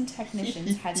crime scene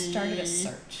technicians had started a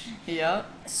search. Yep.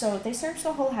 So they searched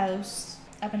the whole house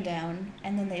up and down,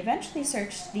 and then they eventually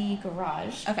searched the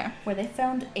garage. Okay. Where they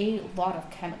found a lot of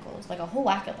chemicals, like a whole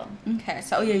whack of them. Okay,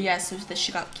 so so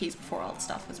she got the keys before all the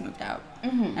stuff was moved out.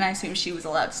 Mm-hmm. And I assume she was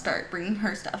allowed to start bringing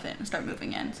her stuff in and start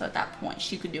moving in, so at that point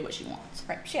she could do what she wants.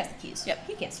 Right, she has the keys. Yep.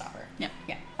 He can't stop her. Yep.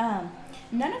 Yeah.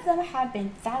 None of them had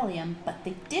been thallium, but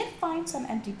they did find some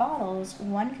empty bottles,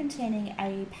 one containing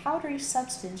a powdery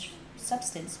substance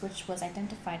which was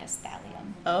identified as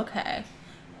thallium. Okay.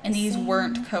 And these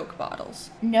weren't Coke bottles?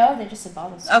 No, they just said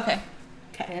bottles. Okay.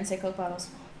 They didn't say Coke bottles.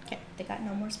 Okay. They got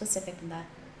no more specific than that.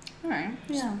 Alright.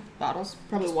 Yeah. Bottles.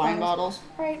 Probably Just wine bottles.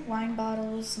 Right, wine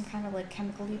bottles, some kind of like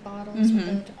chemical-y bottles with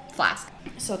it. Flask.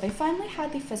 So they finally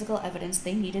had the physical evidence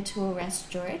they needed to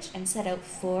arrest George and set out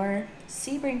for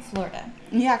Sebring, Florida.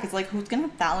 Yeah, because like who's gonna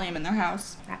have thallium in their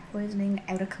house? Rat poisoning,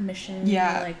 out of commission.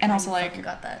 Yeah, like, and also like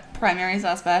got that. Primary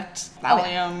suspect,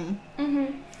 thallium,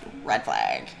 red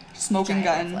flag, smoking Giant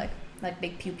gun. red flag. Like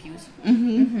big pew-pews.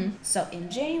 Mm-hmm. So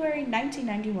in January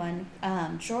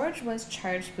 1991, George was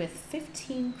charged with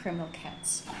 15 criminal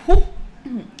counts.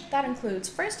 That includes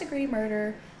first-degree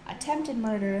murder, attempted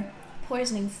murder,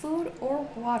 poisoning food or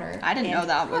water. I didn't know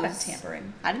that product was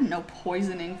tampering. I didn't know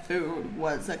poisoning food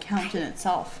was a count in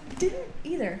itself. Didn't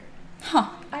either. Huh.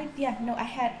 I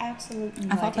had absolutely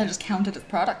no I thought idea. that just counted as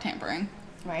product tampering.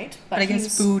 Right, But I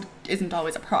guess food isn't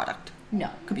always a product. No.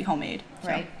 Could be homemade. So,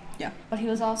 Right. Yeah. But he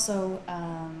was also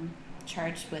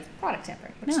charged with product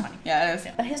tampering, which is funny. Yeah, it is.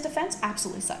 But his defense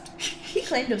absolutely sucked. He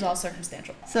claimed it was all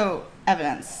circumstantial. So,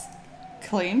 evidence.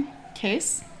 Claim?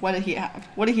 Case? What did he have?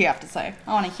 What did he have to say?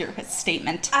 I want to hear his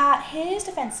statement. His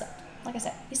defense sucked. Like I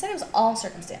said, he said it was all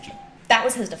circumstantial. That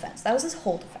was his defense. That was his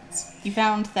whole defense. You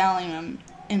found thallium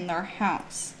in their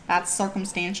house. That's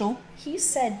circumstantial? He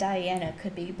said Diana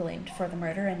could be blamed for the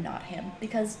murder and not him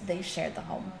because they shared the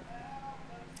home.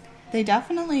 They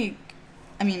definitely,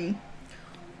 I mean...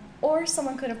 Or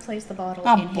someone could have placed the bottle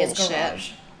Oh, in his bullshit.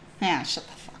 garage. Yeah, shut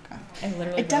the fuck up. And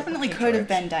literally It definitely could have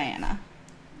been Diana.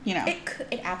 You know.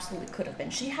 It absolutely could have been.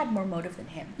 She had more motive than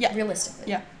him. Yeah. Realistically.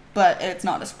 Yeah. But it's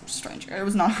not a stranger. It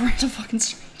was not a random fucking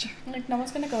stranger. Like, no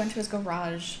one's gonna go into his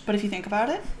garage. But if you think about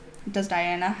it, does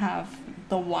Diana have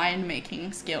the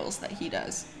wine-making skills that he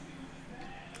does?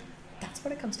 That's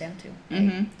what it comes down to. Mm-hmm.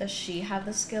 Right? Does she have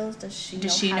the skills? Does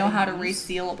she know how to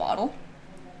reseal a bottle?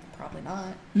 Probably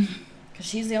not. Because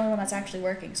she's the only one that's actually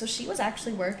working. So she was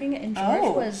actually working, and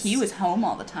George he was home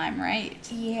all the time, right?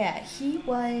 Yeah, he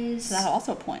was... So that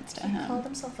also points to him. He called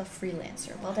himself a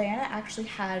freelancer. Well, Diana actually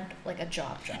had, like, a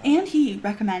job. And he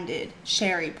recommended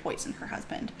Sherry poison her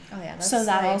husband. Oh, yeah. That's so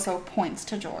that also points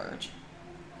to George.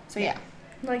 So, yeah.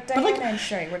 Like, Diana and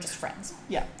Sherry were just friends.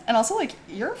 Yeah. And also, like,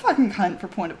 you're a fucking cunt for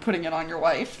putting it on your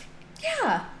wife.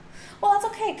 Yeah. Well, that's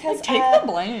okay, because... Like, take the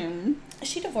blame.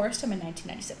 She divorced him in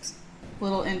 1996.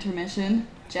 Little intermission.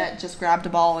 Jet just grabbed a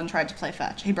ball and tried to play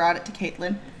fetch. He brought it to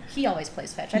Caitlin. He always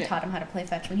plays fetch. I taught him how to play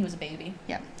fetch when he was a baby.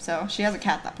 Yeah. So, she has a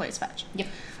cat that plays fetch. Yep.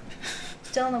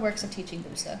 Still in the works of teaching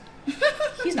Lusa.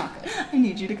 He's not good. I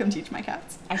need you to come teach my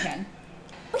cats. I can.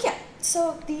 But yeah,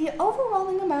 so the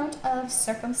overwhelming amount of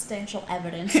circumstantial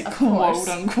evidence, of course...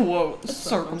 Quote-unquote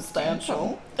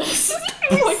circumstantial. We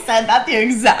said that the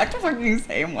exact fucking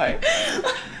same way.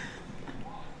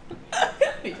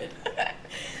 We did.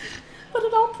 But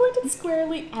it all pointed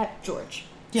squarely at George.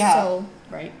 Yeah. So,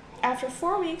 right. After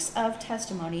 4 weeks of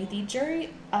testimony, the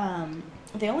jury,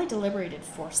 they only deliberated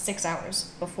for 6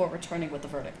 hours before returning with the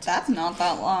verdict. That's not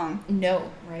that long.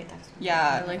 No, right? That's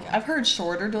yeah, like, I've heard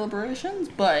shorter deliberations,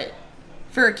 but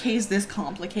for a case this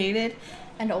complicated...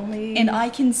 And I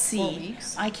can see... 4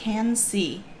 weeks? I can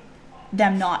see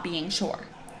them not being sure.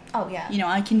 Oh, yeah. You know,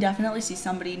 I can definitely see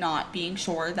somebody not being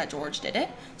sure that George did it.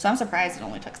 So I'm surprised it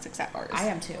only took 6 hours. I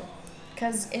am too.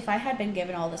 Because if I had been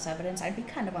given all this evidence, I'd be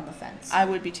kind of on the fence. I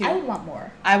would be too. I would want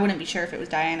more. I wouldn't be sure if it was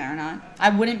Diana or not. I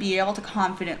wouldn't be able to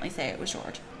confidently say it was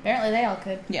George. Apparently they all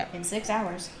could. Yeah. In 6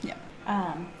 hours. Yeah.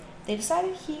 They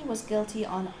decided he was guilty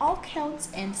on all counts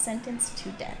and sentenced to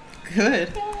death.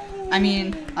 Good. Yay. I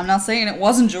mean, I'm not saying it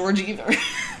wasn't George either.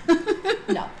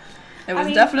 No. It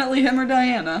was definitely him or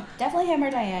Diana. Definitely him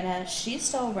or Diana. She's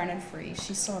still running free.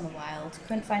 She's still in the wild.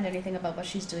 Couldn't find anything about what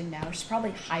she's doing now. She's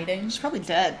probably hiding. She's probably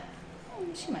dead.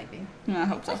 She might be. I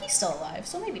hope so. But he's still alive,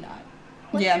 so maybe not.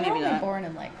 Like, Yeah, they were maybe only not. born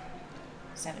in, like,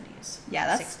 70s.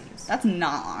 Yeah, 60s. that's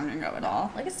not long ago at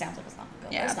all. Like, it sounds like it's not ago.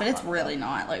 Yeah, but it's really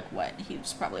not. Like, what? He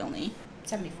was probably only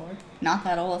 74. not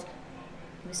that old.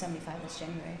 He was 75 this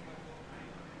January.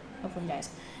 Hopefully he dies.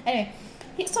 Anyway,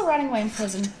 he's still rotting away in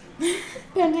prison,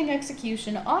 pending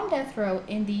execution on death row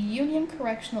in the Union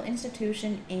Correctional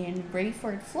Institution in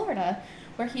Brayford, Florida,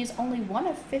 where he is only one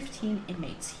of 15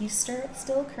 inmates. He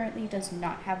still currently does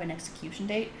not have an execution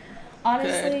date.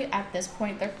 Honestly, at this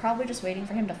point, they're probably just waiting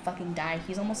for him to fucking die.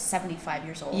 He's almost 75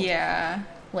 years old. Yeah.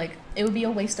 Like, it would be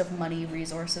a waste of money,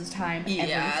 resources, time,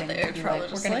 everything. They're probably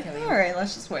just like, alright,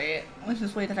 let's just wait. Let's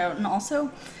just wait it out. And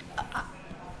also,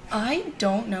 I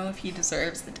don't know if he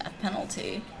deserves the death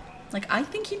penalty. Like, I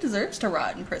think he deserves to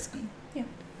rot in prison. Yeah.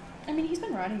 I mean, he's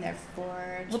been rotting there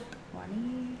for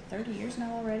 20, 30 years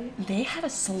now already. They had a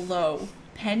slow,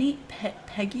 Peggy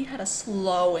had a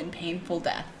slow and painful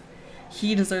death.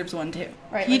 He deserves one too.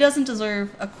 Right. He doesn't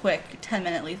deserve a quick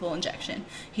 10-minute lethal injection.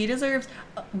 He deserves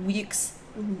weeks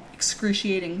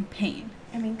excruciating pain.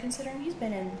 I mean, considering he's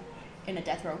been in a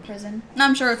death row prison.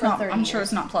 I'm sure it's not. 30 I'm sure years.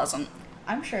 it's not pleasant.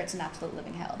 I'm sure it's an absolute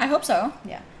living hell. I hope so.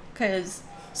 Yeah. Because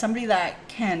somebody that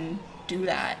can do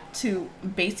that to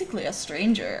basically a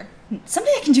stranger,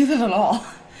 somebody that can do that at all,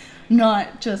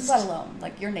 not just. Let alone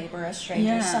like your neighbor, a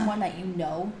stranger, someone that you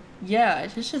know. Yeah,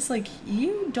 it's just like,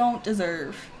 you don't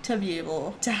deserve to be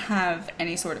able to have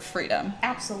any sort of freedom.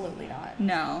 Absolutely not.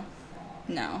 No.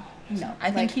 I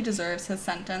think like, he deserves his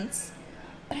sentence.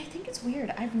 But I think it's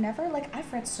weird. I've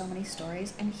read so many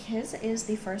stories, and his is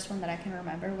the first one that I can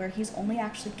remember where he's only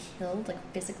actually killed,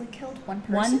 like physically killed one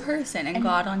person. One person and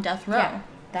got on death row. Yeah,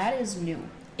 that is new.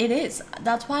 It is.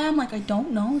 That's why I'm like, I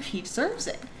don't know if he deserves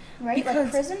it. Right? Because,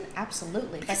 like prison,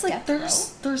 absolutely. Because but like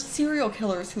death there's serial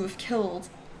killers who have killed,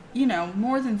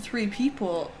 more than 3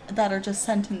 people that are just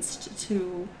sentenced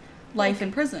to life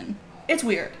in prison. It's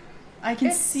weird. I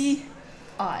can see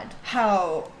odd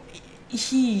how it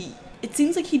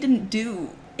seems like he didn't do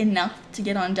enough to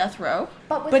get on death row,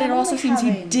 but it also seems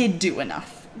he did do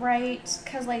enough. Right,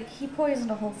 because like he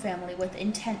poisoned a whole family with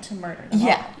intent to murder them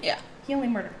all. Yeah. He only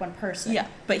murdered one person. Yeah,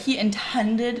 but he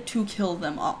intended to kill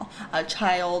them all. A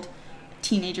child,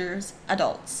 teenagers,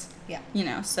 adults.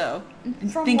 Yeah. So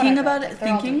From thinking about read, it,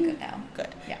 they're all doing good now. Good.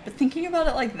 Yeah. But thinking about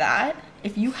it like that,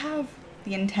 if you have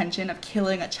the intention of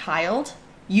killing a child,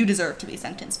 you deserve to be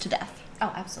sentenced to death.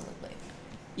 Oh, absolutely.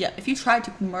 Yeah, if you tried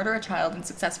to murder a child and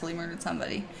successfully murdered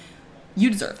somebody, you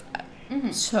deserve that.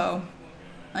 Mm-hmm. So,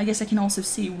 I guess I can also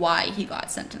see why he got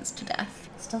sentenced to death.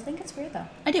 Still think it's weird though.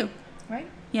 I do. Right?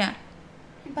 Yeah.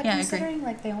 But yeah, considering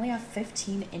like they only have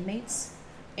 15 inmates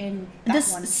in that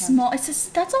this one small, county.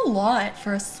 that's a lot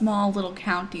for a small little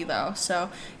county though.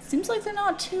 So it seems like they're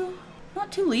not too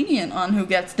lenient on who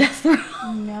gets death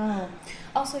row. No.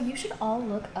 Also, you should all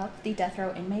look up the death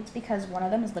row inmates because one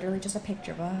of them is literally just a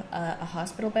picture of a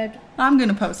hospital bed. I'm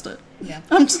gonna post it. Yeah.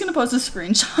 I'm just gonna post a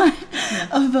screenshot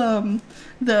of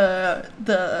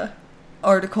the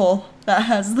article that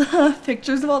has the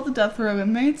pictures of all the death row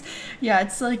inmates. Yeah,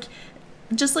 it's like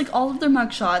just like all of their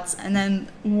mugshots, and then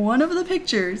one of the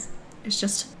pictures is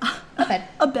just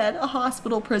a bed, a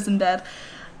hospital prison bed,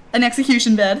 an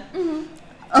execution bed. Mm-hmm.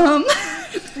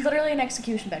 Literally an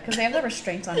execution bed because they have the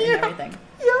restraints on it and everything.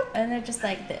 Yep. And they're just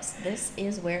like this. This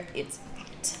is where it's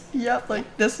at. Yep.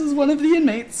 Like this is one of the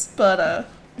inmates, but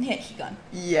Yeah, he gone.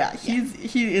 Yeah,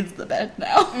 he is the bed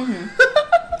now.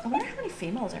 Mm-hmm. I wonder how many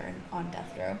females are on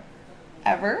death row.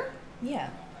 Ever? Yeah.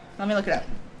 Let me look it up.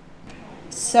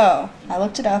 So, I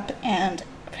looked it up, and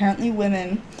apparently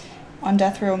women on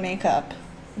death row make up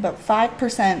about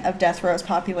 5% of death row's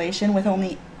population, with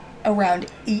only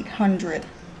around 800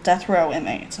 death row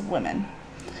inmates of women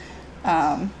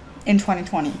in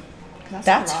 2020.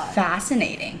 That's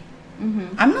fascinating.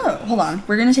 Mm-hmm. Hold on,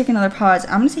 we're gonna take another pause.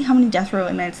 I'm gonna see how many death row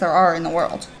inmates there are in the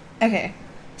world. Okay,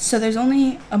 so there's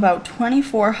only about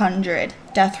 2,400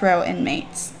 death row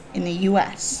inmates in the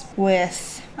US,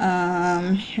 with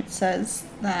it says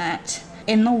that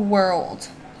in the world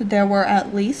there were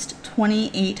at least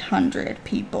 2,800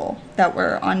 people that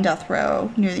were on death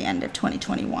row near the end of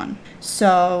 2021.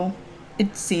 So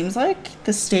it seems like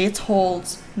the States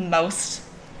holds most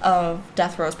of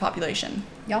death row's population.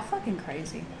 Y'all fucking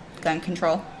crazy. Gun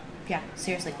control. Yeah,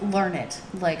 seriously, learn it.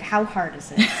 Like, how hard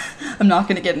is it? I'm not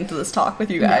going to get into this talk with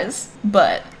you guys,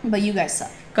 but you guys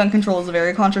suck. Gun control is a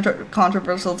very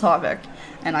controversial topic,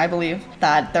 and I believe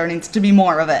that there needs to be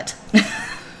more of it.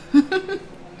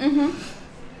 Mm-hmm.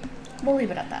 We'll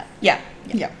leave it at that. Yeah.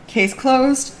 Case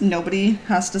closed. Nobody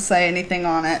has to say anything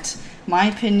on it. My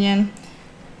opinion.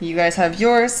 You guys have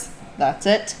yours. That's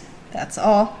it. That's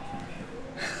all.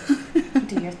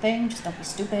 Do your thing. Just don't be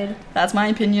stupid. That's my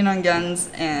opinion on guns,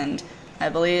 and I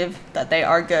believe that they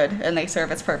are good and they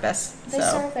serve its purpose. They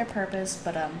serve their purpose,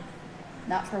 but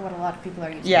not for what a lot of people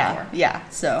are using them for. Yeah.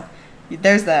 So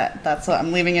there's that. That's what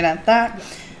I'm leaving it at that. Yeah.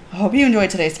 I hope you enjoyed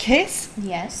today's case.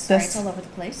 Yes. Sorry, it's all over the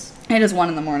place. It is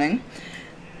 1 a.m.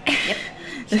 Yep.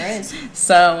 Sure is.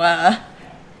 So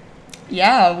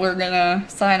yeah, we're gonna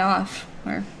sign off.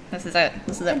 This is it.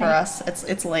 This is it for us.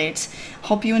 It's late.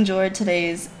 Hope you enjoyed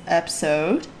today's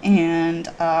episode and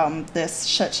this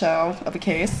shit show of a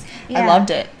case. Yeah, I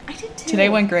loved it. I did too. Today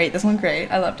went great. This went great.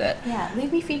 I loved it. Yeah,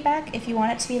 leave me feedback if you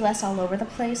want it to be less all over the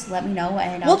place. Let me know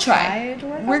and we'll try to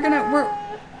work. We're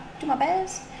do my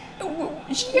best. You're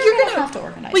gonna have to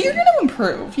organize. Well, you're gonna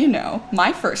improve. You know,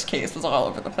 my first case was all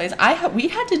over the place. We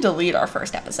had to delete our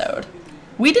first episode.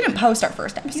 We didn't post our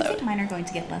first episode. Do you think mine are going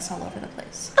to get less all over the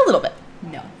place? A little bit.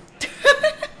 No.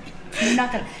 I'm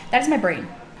not gonna. That is my brain.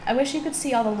 I wish you could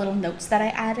see all the little notes that I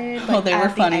added. Like, they were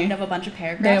funny. The end of a bunch of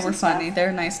paragraphs. They were funny.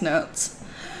 They're nice notes.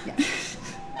 Yeah.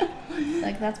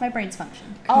 Like, that's my brain's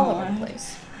function. All over the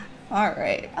place. All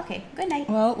right. Okay. Good night.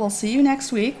 Well, we'll see you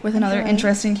next week with another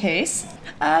interesting case.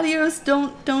 Adios.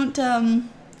 Don't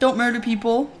murder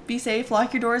people. Be safe.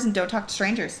 Lock your doors and don't talk to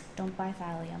strangers. Don't buy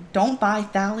thallium. Don't buy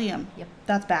thallium. Yep.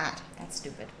 That's bad. That's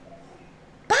stupid.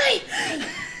 Bye.